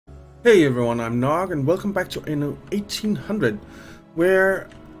Hey everyone, I'm Nog and welcome back to Anno 1800, where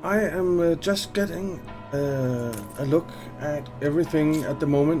I am just getting a look at everything at the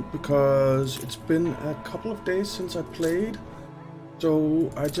moment because it's been a couple of days since I played,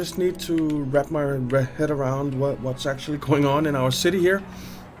 so I just need to wrap my head around what's actually going on in our city here.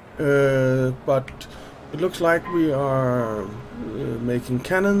 But it looks like we are making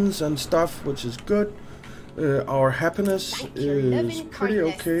cannons and stuff, which is good. Our happiness is pretty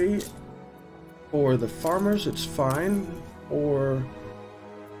okay. For the farmers, it's fine. For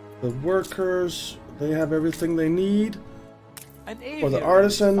the workers, they have everything they need. For the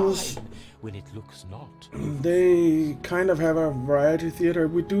artisans, when it looks not. they kind of have a variety theater.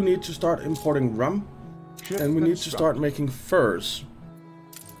 We do need to start importing rum, and we need to start making furs.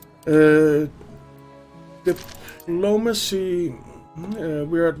 Diplomacy,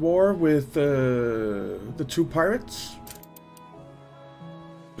 we're at war with the two pirates.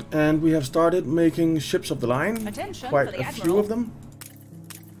 And we have started making ships of the line, quite a few of them,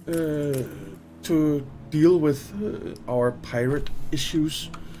 to deal with our pirate issues.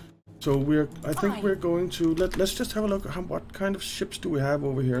 So I think we're going to let's just have a look at what kind of ships do we have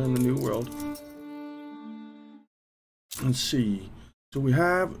over here in the New World. Let's see. So we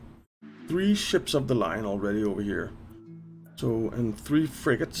have 3 ships of the line already over here. So and 3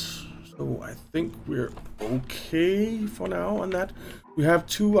 frigates. So I think we're okay for now on that. We have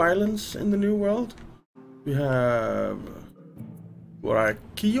 2 islands in the New World. We have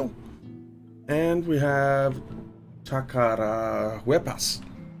Guaraquillo and we have Takarahuepas.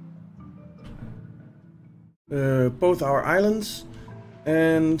 Both our islands,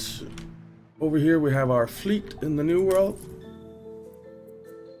 and over here we have our fleet in the New World.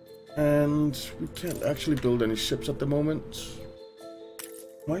 And we can't actually build any ships at the moment.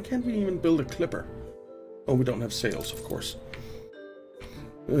 Why can't we even build a clipper? Oh, we don't have sails, of course.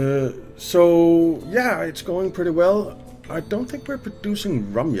 So yeah, it's going pretty well. I don't think we're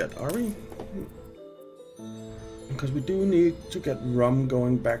producing rum yet, are we? Because we do need to get rum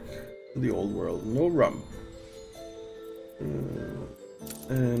going back to the old world. No rum.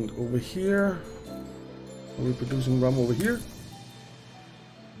 And over here, are we producing rum over here?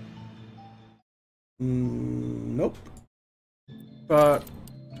 Nope. But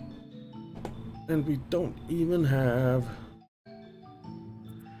and we don't even have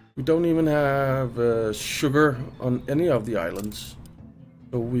sugar on any of the islands,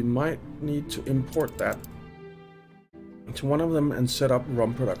 so we might need to import that to one of them and set up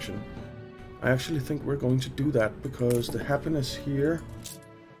rum production. I actually think we're going to do that because the happiness here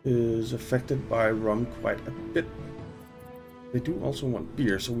is affected by rum quite a bit. They do also want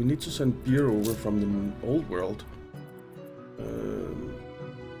beer, so we need to send beer over from the old world.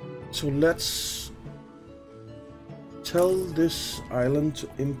 So let's tell this island to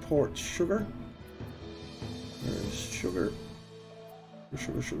import sugar. There's sugar.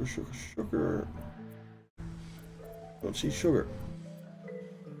 Sugar. Don't see sugar.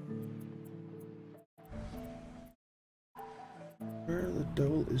 Where the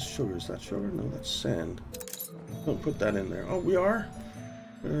devil is sugar? Is that sugar? No, that's sand. Don't put that in there. Oh, we are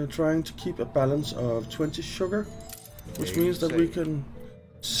trying to keep a balance of 20 sugar, which means that we can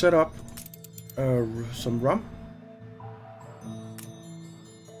set up some rum.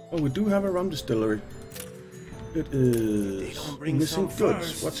 Oh, we do have a rum distillery. It is missing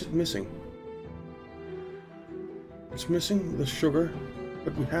goods. What's it missing? It's missing the sugar,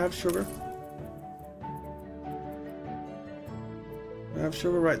 but we have sugar. We have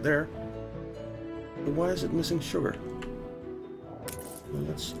sugar right there. But why is it missing sugar? Well,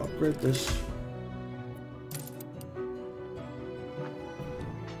 let's upgrade this.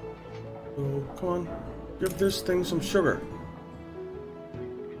 So, come on, give this thing some sugar.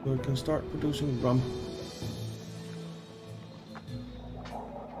 So it can start producing rum.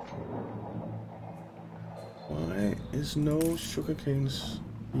 Why is no sugar canes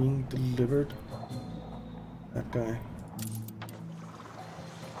being delivered? That guy.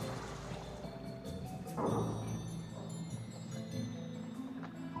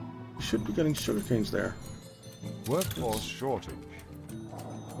 We should be getting sugar canes there. Workforce shortage.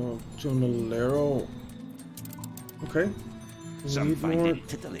 Oh, Jonalero. Okay. We need more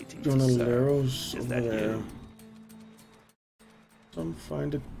Jonaleros over there. Some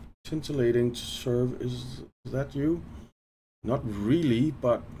find it titillating to serve. Is that you? Not really,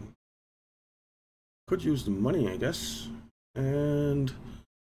 but could use the money, I guess. And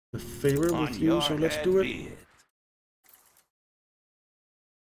the favor with you, so let's do it.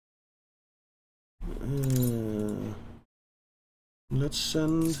 Let's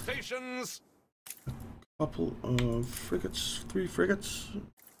send Stations. a couple of frigates, 3 frigates.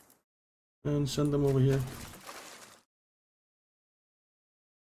 and send them over here.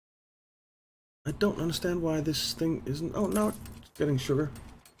 I don't understand why this thing isn't... Oh, now it's getting sugar.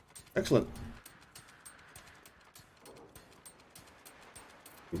 Excellent.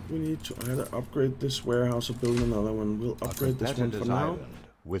 We need to either upgrade this warehouse or build another one. We'll upgrade this one for now. Island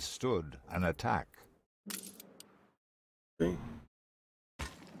withstood an attack. Okay.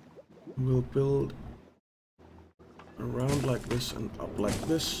 We'll build around like this and up like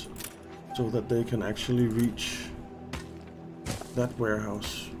this, so that they can actually reach that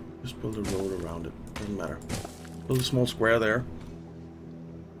warehouse. Just build a road around it. Doesn't matter. Build a small square there.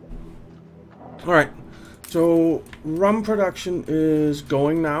 Alright. So rum production is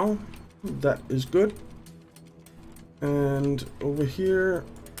going now. That is good. And over here,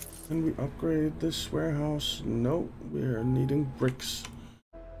 can we upgrade this warehouse? No, we're needing bricks,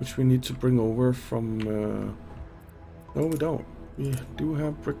 which we need to bring over from... no, we don't. We do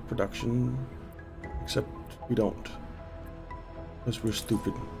have brick production, except we don't. Because we're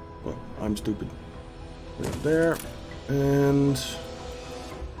stupid. Well, I'm stupid. There. And...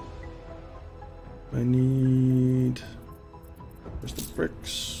 I need... Where's the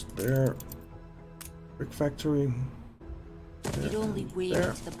bricks? There. Brick factory. There. You'd only wait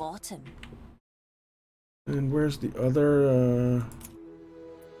there. at the bottom. And where's the other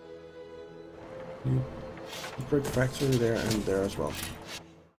brick factory? There and there as well.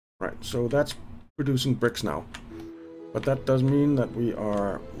 Right, so that's producing bricks now. But that does mean that we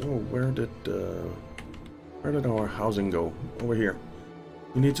are... Oh, where did our housing go? Over here.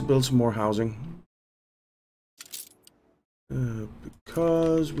 We need to build some more housing.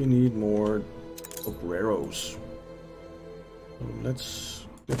 Because we need more obreros. So let's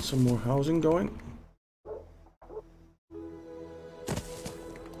get some more housing going.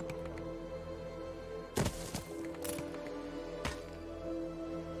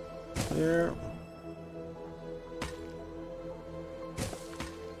 There.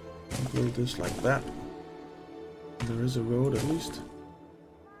 Build this like that. There is a road at least.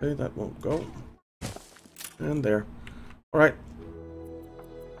 Okay, that won't go. And there. Alright.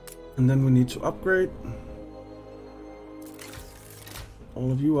 And then we need to upgrade.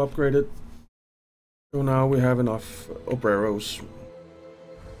 All of you upgraded. So now we have enough obreros.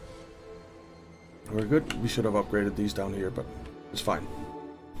 We're good. We should have upgraded these down here, but it's fine.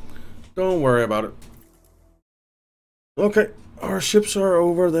 Don't worry about it. Okay, our ships are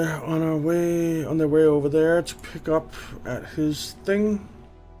over there on their way over there to pick up at his thing.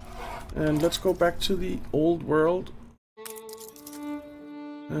 And let's go back to the old world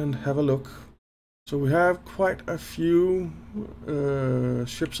and have a look. So we have quite a few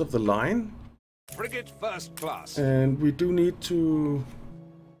ships of the line. Frigate first class. And we do need to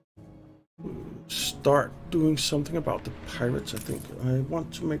start doing something about the pirates, I think. I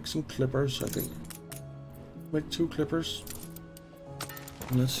want to make some clippers, I think. Make 2 clippers.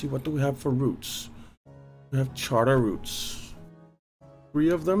 And let's see, what do we have for routes? We have charter routes. 3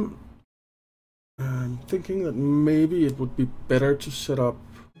 of them. I'm thinking that maybe it would be better to set up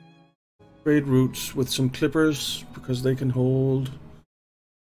trade routes with some clippers, because they can hold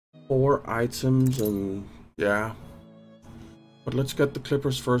 4 items and yeah. But let's get the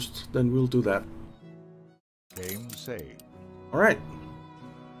clippers first, then we'll do that. Game saved. Alright.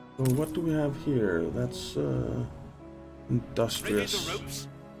 So what do we have here? That's industrious.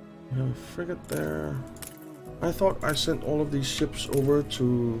 We have a frigate there. I thought I sent all of these ships over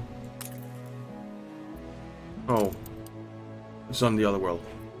to... Oh. It's on the other world.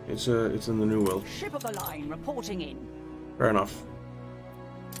 It's in the new world. Ship of the line reporting in. Fair enough.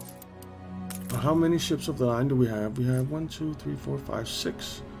 How many ships of the line do we have? We have 1, 2, 3, 4, 5,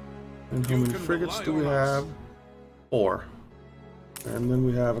 6. And how many frigates do we have? 4. And then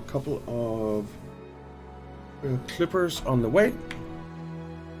we have a couple of clippers on the way.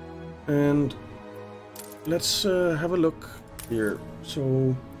 And let's have a look here.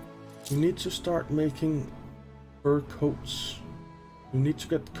 So we need to start making fur coats. We need to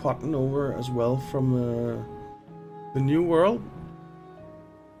get cotton over as well from the new world.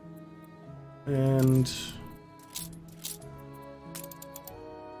 And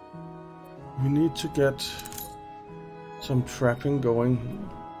we need to get some trapping going.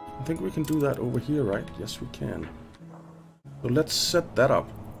 I think we can do that over here, right? Yes, we can. So let's set that up.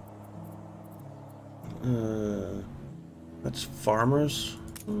 That's farmers.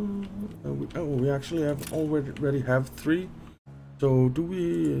 We actually have already have 3. So do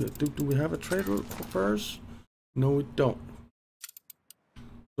we have a trade route for furs? No, we don't.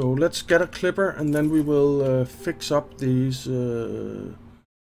 So let's get a clipper, and then we will fix up these.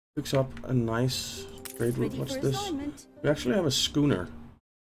 Fix up a nice trade route. What's this? We actually have a schooner.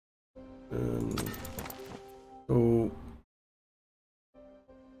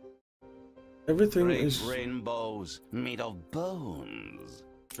 everything Great is... rainbows made of bones.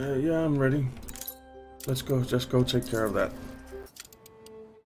 Yeah, I'm ready. Let's go, just go take care of that.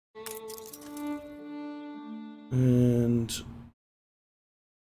 And...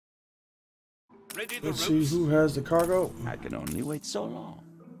 Ready to let's see who has the cargo. I can only wait so long.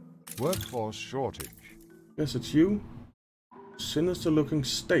 Workforce shortage. Guess it's you. Sinister looking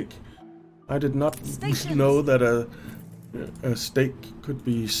steak. I did not Stations. know that a steak could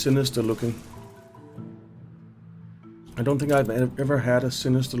be sinister looking. I don't think I've ever had a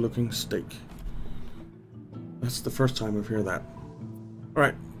sinister looking steak. That's the first time I've heard that.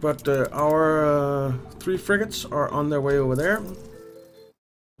 Alright, but our 3 frigates are on their way over there.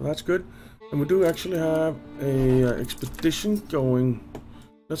 So that's good. And we do actually have a expedition going.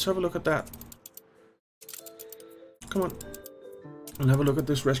 Let's have a look at that. Come on. And have a look at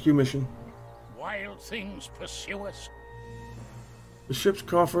this rescue mission. Wild things pursue us. The ship's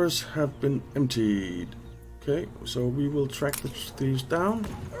coffers have been emptied. Okay, so we will track the thieves down.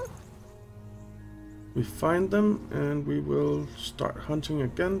 We find them and we will start hunting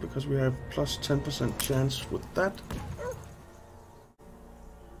again because we have plus 10% chance with that.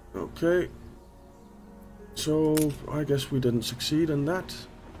 Okay. So I guess we didn't succeed in that.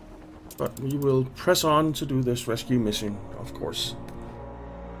 But we will press on to do this rescue mission, of course.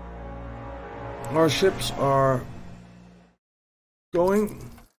 Our ships are going.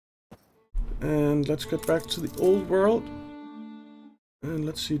 And let's get back to the old world. And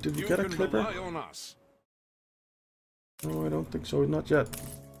let's see, did we get a clipper? On us. No, I don't think so. Not yet.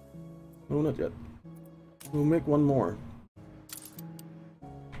 No, not yet. We'll make one more.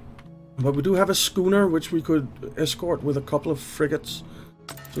 But we do have a schooner which we could escort with a couple of frigates.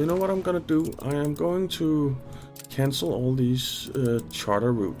 So you know what I'm gonna do? I am going to cancel all these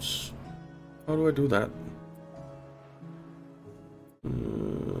charter routes. How do I do that?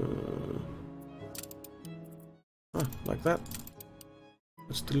 Like that.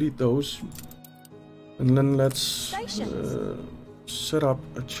 Let's delete those. And then let's set up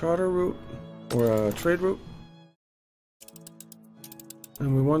a charter route or a trade route.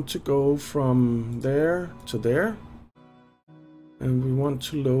 And we want to go from there to there. And we want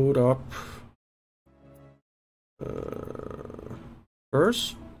to load up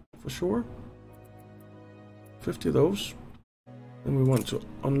furs for sure. 50 of those. And we want to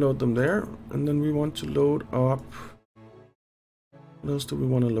unload them there. And then we want to load up. What else do we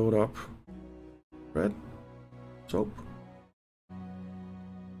want to load up? Bread? Soap?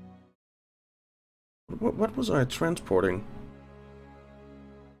 What was I transporting?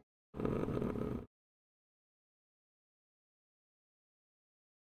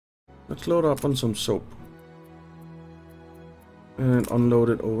 Let's load up on some soap. And unload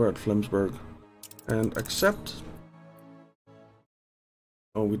it over at Flensburg. And accept.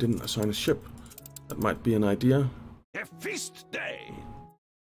 Oh, we didn't assign a ship. That might be an idea. A feast day.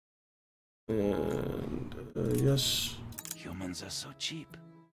 And yes. Humans are so cheap.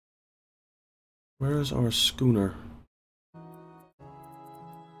 Where is our schooner?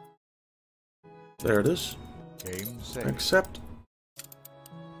 There it is. Game saved. Accept.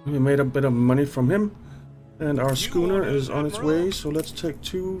 We made a bit of money from him. And our schooner is on its way, so let's take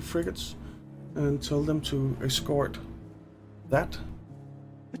 2 frigates and tell them to escort that.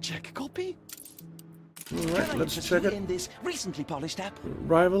 A check copy? Alright, let's check it. In this recently polished app.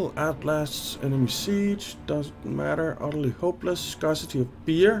 Rival outlasts enemy siege. Doesn't matter. Utterly hopeless. Scarcity of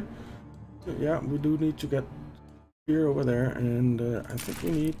beer. Yeah, we do need to get beer over there, and I think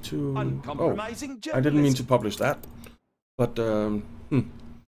we need to... Uncompromising I didn't mean to publish that, but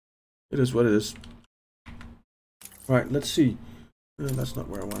it is what it is. Alright, let's see. That's not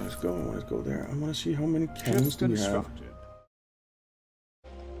where I want to go. I want to go there. I want to see how many cannons do we have.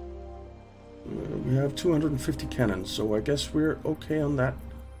 We have 250 cannons, so I guess we're okay on that.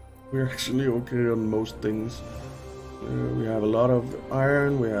 We're actually okay on most things. We have a lot of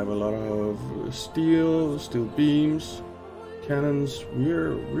iron, we have a lot of steel beams, cannons.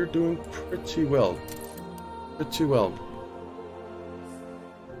 We're doing pretty well. Pretty well.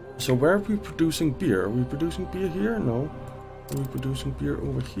 So where are we producing beer? Are we producing beer here? No. Are we producing beer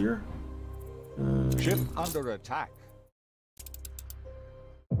over here? Ship under attack.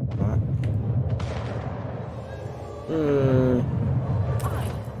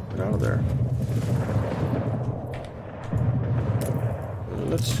 Get out of there.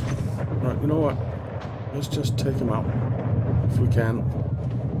 Right, you know what? Let's just take him out, if we can.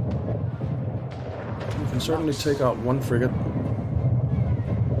 We can certainly take out 1 frigate.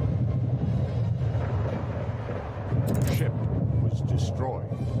 Ship was destroyed.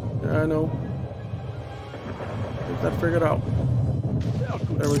 Yeah, I know. Take that frigate out.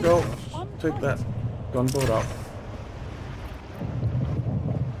 There we go. take that gunboat out.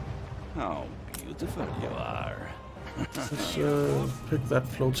 How beautiful you are. Let's pick that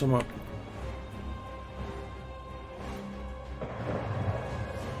flotsam up.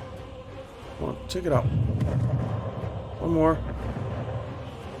 Come on, take it out. One more.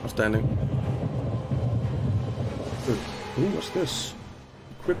 Outstanding. Good. Ooh, what's this?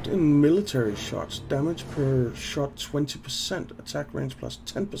 Equipped in military shots. Damage per shot 20%. Attack range plus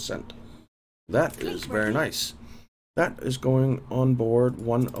 10%. That is very nice. That is going on board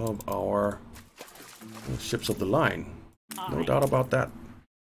one of our ships of the line. No doubt about that.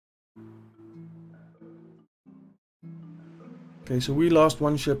 Okay, so we lost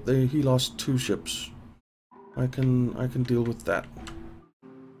one ship. He lost 2 ships. I can deal with that.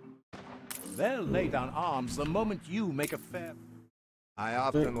 They'll lay down arms the moment you make a fair... I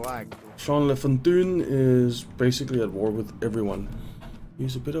often like. Jean Le Fondune is basically at war with everyone.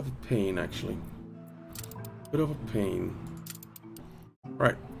 He's a bit of a pain, actually. Bit of a pain.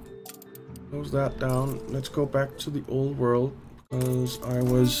 Right. Close that down. Let's go back to the old world, because I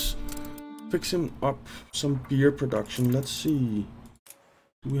was fixing up some beer production. Let's see.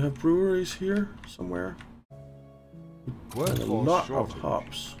 Do we have breweries here somewhere? We have a lot of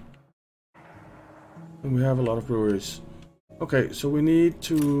hops. And we have a lot of breweries. Okay, so we need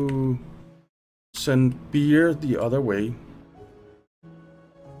to send beer the other way.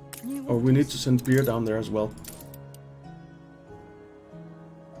 Or we need to send beer down there as well.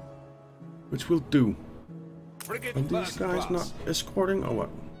 Which we'll do. Are these guys not escorting or what?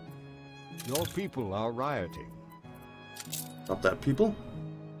 Your people are rioting. Stop that, people.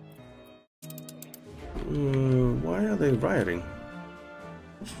 Why are they rioting?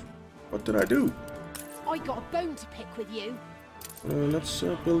 What did I do? I got a bone to pick with you. Let's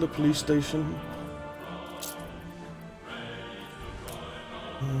build a police station.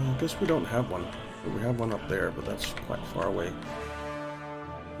 I guess we don't have one. We have one up there, but that's quite far away.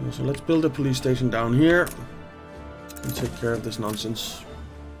 So let's build a police station down here and take care of this nonsense.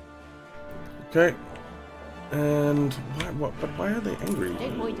 Okay. And why are they angry?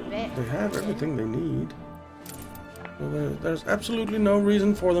 Don't mind a bit. They have everything they need. Well, there's absolutely no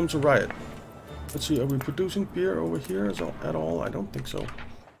reason for them to riot. Let's see, are we producing beer over here at all? I don't think so.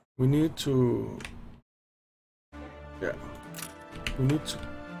 We need to... Yeah. We need to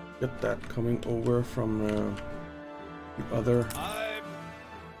get that coming over from the other...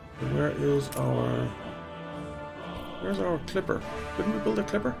 Where's our clipper? Didn't we build a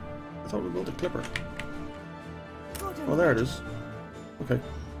clipper? I thought we built a clipper. Oh, there it is. Okay.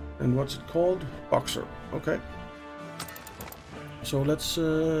 And what's it called? Boxer. Okay. So let's...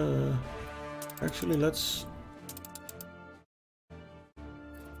 Actually, let's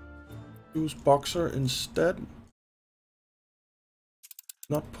use Boxer instead.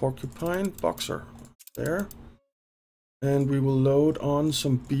 Not Porcupine, Boxer. There. And we will load on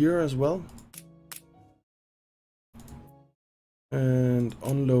some beer as well. And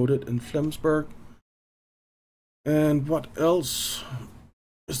unload it in Flensburg. And what else?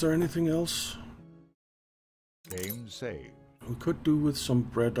 Is there anything else? Game saved. We could do with some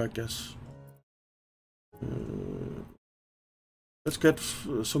bread, I guess. Let's get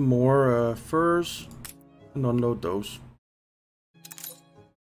some more furs and unload those.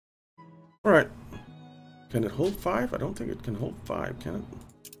 Alright. Can it hold 5? I don't think it can hold 5, can it?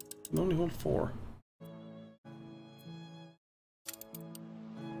 It can only hold 4.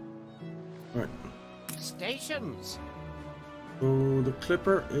 Alright. Stations! So the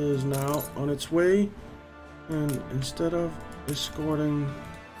clipper is now on its way. And instead of escorting...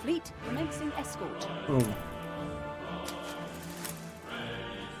 Fleet commencing escort. Oh.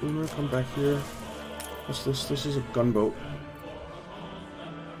 We're gonna come back here. What's this? This is a gunboat.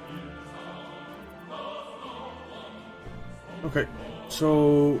 Okay,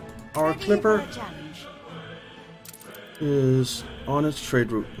 so our clipper is on its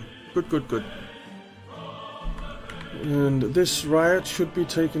trade route. Good, good, good. And this riot should be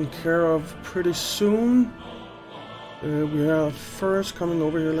taken care of pretty soon. We have furs coming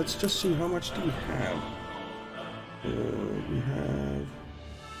over here. Let's just see, how much do we have? We have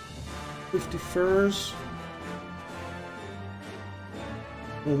 50 furs.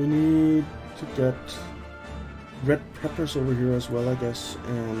 Well, we need to get red peppers over here as well, I guess,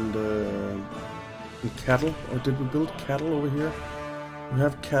 and cattle. Or did we build cattle over here? We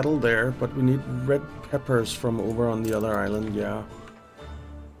have cattle there, but we need red peppers from over on the other island, yeah.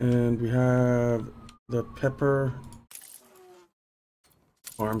 And we have the pepper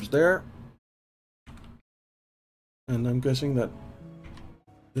farms there. And I'm guessing that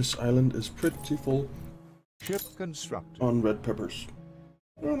this island is pretty full Ship constructed. on red peppers.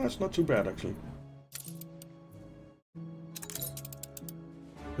 Well, that's not too bad, actually.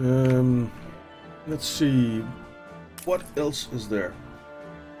 Let's see. What else is there?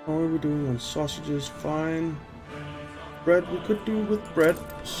 How are we doing on sausages? Fine. Bread, we could do with bread.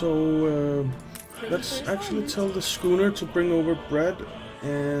 So, let's actually tell the schooner to bring over bread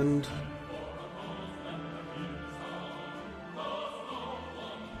and...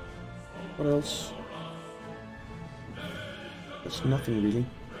 What else? There's nothing really.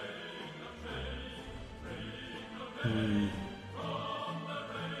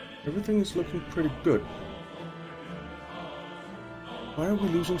 Everything is looking pretty good. Why are we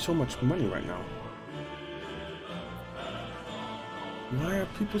losing so much money right now? Why are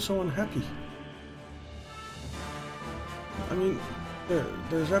people so unhappy? I mean,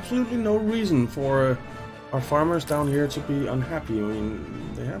 there's absolutely no reason for our farmers down here to be unhappy. I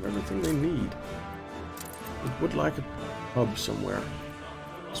mean, they have everything they need. We would like a pub somewhere.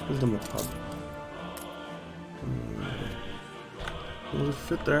 Let's build them a pub. Will it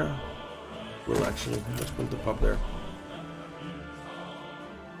fit there? Well, actually, let's build the pub there.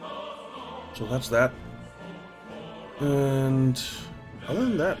 So that's that. And other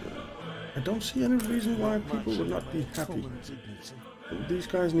than that, I don't see any reason why people would not be happy. These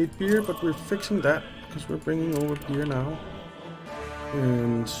guys need beer, but we're fixing that because we're bringing over beer now.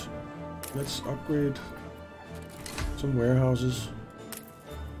 And let's upgrade some warehouses.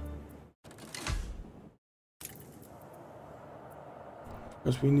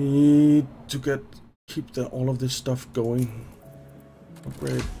 Because we need to keep all of this stuff going.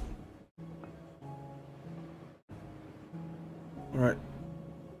 Upgrade. Alright.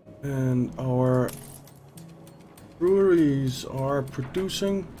 And our breweries are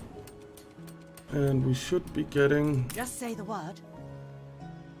producing. And we should be getting Just say the word.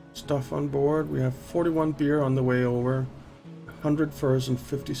 stuff on board. We have 41 beer on the way over. 100 furs and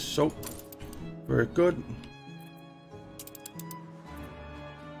 50 soap. Very good.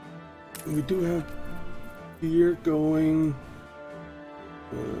 We do have beer going.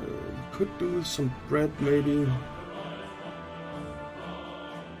 Could do with some bread maybe.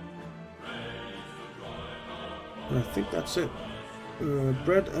 And I think that's it.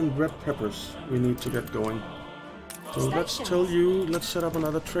 Bread and red peppers we need to get going. So let's tell you, let's set up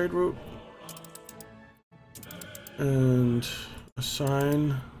another trade route. And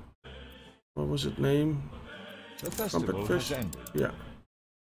assign, what was it name? The festival has ended. Yeah.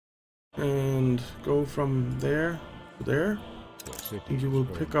 And go from there to there. And you will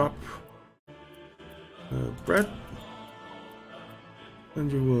pick up bread. And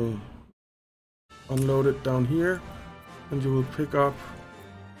you will unload it down here. And you will pick up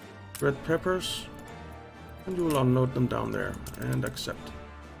red peppers. And you will unload them down there and accept.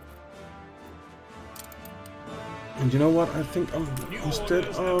 And you know what? I think instead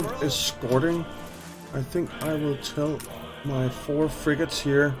of escorting, I think I will tell my 4 frigates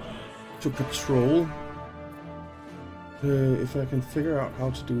here to patrol. If I can figure out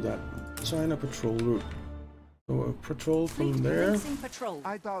how to do that. Assign a patrol route. So a patrol from there. Patrol.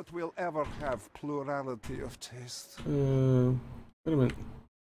 I doubt we'll ever have plurality of taste. Wait a minute.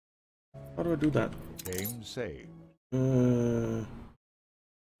 How do I do that? Game saved. 2-4.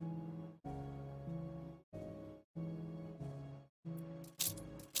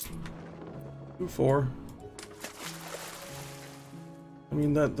 I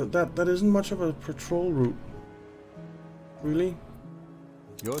mean that isn't much of a patrol route. Really?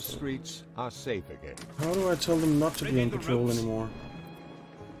 Your streets are safe again. How do I tell them not to be on patrol anymore?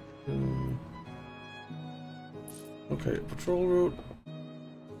 Okay, patrol route.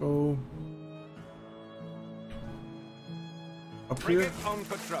 Go up here. On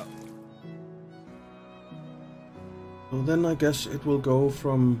patrol. Well, then I guess it will go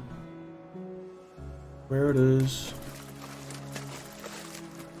from where it is.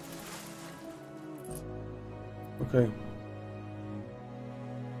 Okay.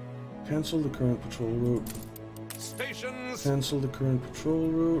 Cancel the current patrol route. Stations. Cancel the current patrol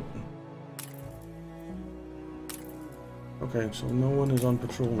route. Okay, so no one is on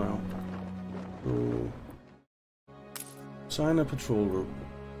patrol now. So assign a patrol route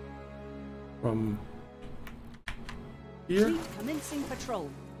from here. Fleet commencing patrol.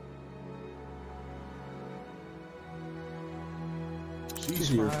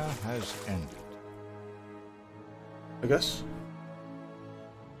 Ceasefire has ended. I guess.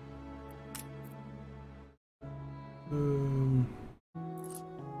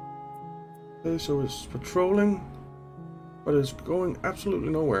 Okay, so it's patrolling, but it's going absolutely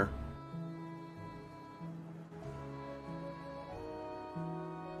nowhere.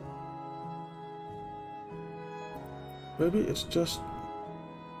 Maybe it's just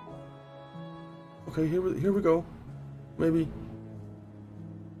Okay, here we go. Maybe.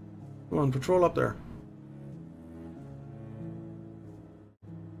 Come on, patrol up there.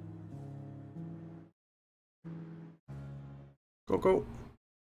 Go, go.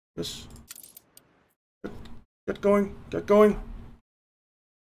 Yes. Get going. Get going.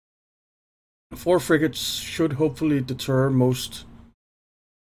 4 frigates should hopefully deter most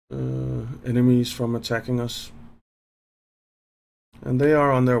enemies from attacking us. And they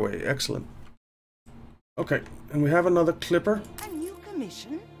are on their way. Excellent. Okay, and we have another clipper. A new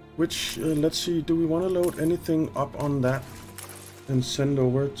commission? Which, let's see, do we want to load anything up on that and send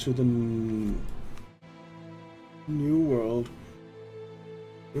over to the new world?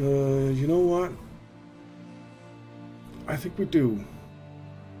 You know what? I think we do.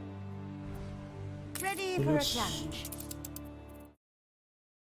 Ready So for a challenge.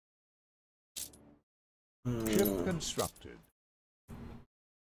 Ship constructed.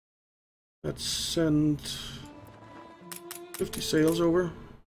 Let's send 50 sails over.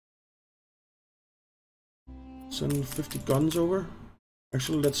 Send 50 guns over.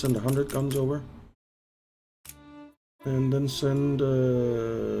 Actually, let's send 100 guns over. And then send...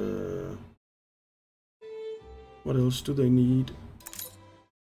 what else do they need?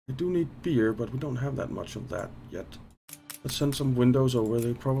 They do need beer, but we don't have that much of that yet. Let's send some windows over.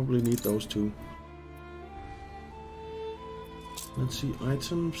 They probably need those too. Let's see,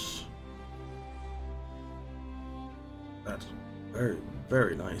 items. That's very,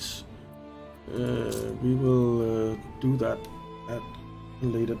 very nice. We will do that at a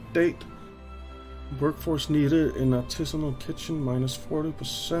later date. Workforce needed in artisanal kitchen minus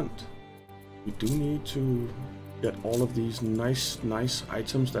 40%. We do need to get all of these nice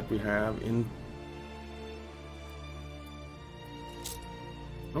items that we have in.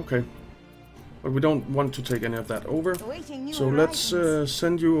 Okay. But we don't want to take any of that over. So let's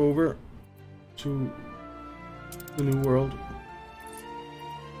send you over to the new world.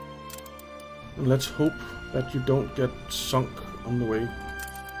 And let's hope that you don't get sunk on the way.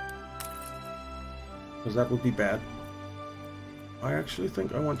 Because that would be bad. I actually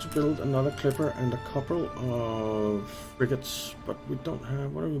think I want to build another clipper and a couple of frigates. But we don't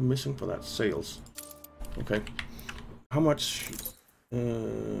have... What are we missing for that? Sails. Okay. How much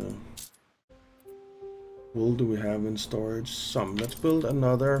wool do we have in storage? Some. Let's build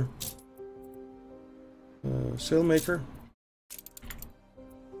another sail maker.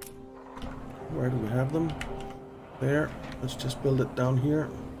 Where do we have them? There. Let's just build it down here.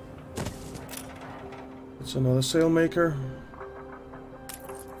 It's another sail maker.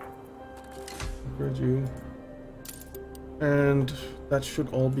 Where'd you? And that should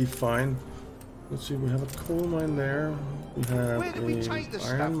all be fine. Let's see, we have a coal mine there. We have an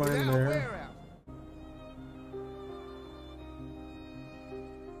iron mine there.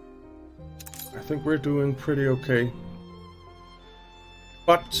 I think we're doing pretty okay.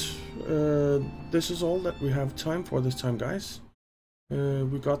 But this is all that we have time for this time, guys.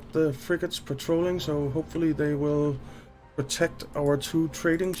 We got the frigates patrolling, so hopefully they will protect our 2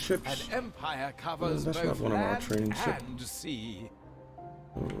 trading ships. An empire covers that's both not one of our land trading ships. and sea.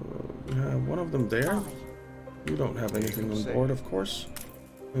 We have one of them there. We don't have anything on board, of course.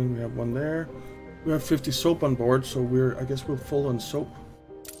 And we have one there. We have 50 soap on board, so I guess we're full on soap.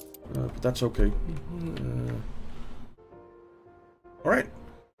 But that's okay. Alright.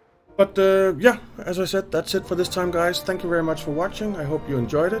 But yeah, as I said, that's it for this time, guys. Thank you very much for watching. I hope you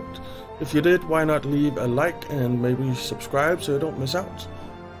enjoyed it. If you did, why not leave a like and maybe subscribe so you don't miss out.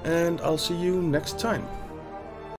 And I'll see you next time.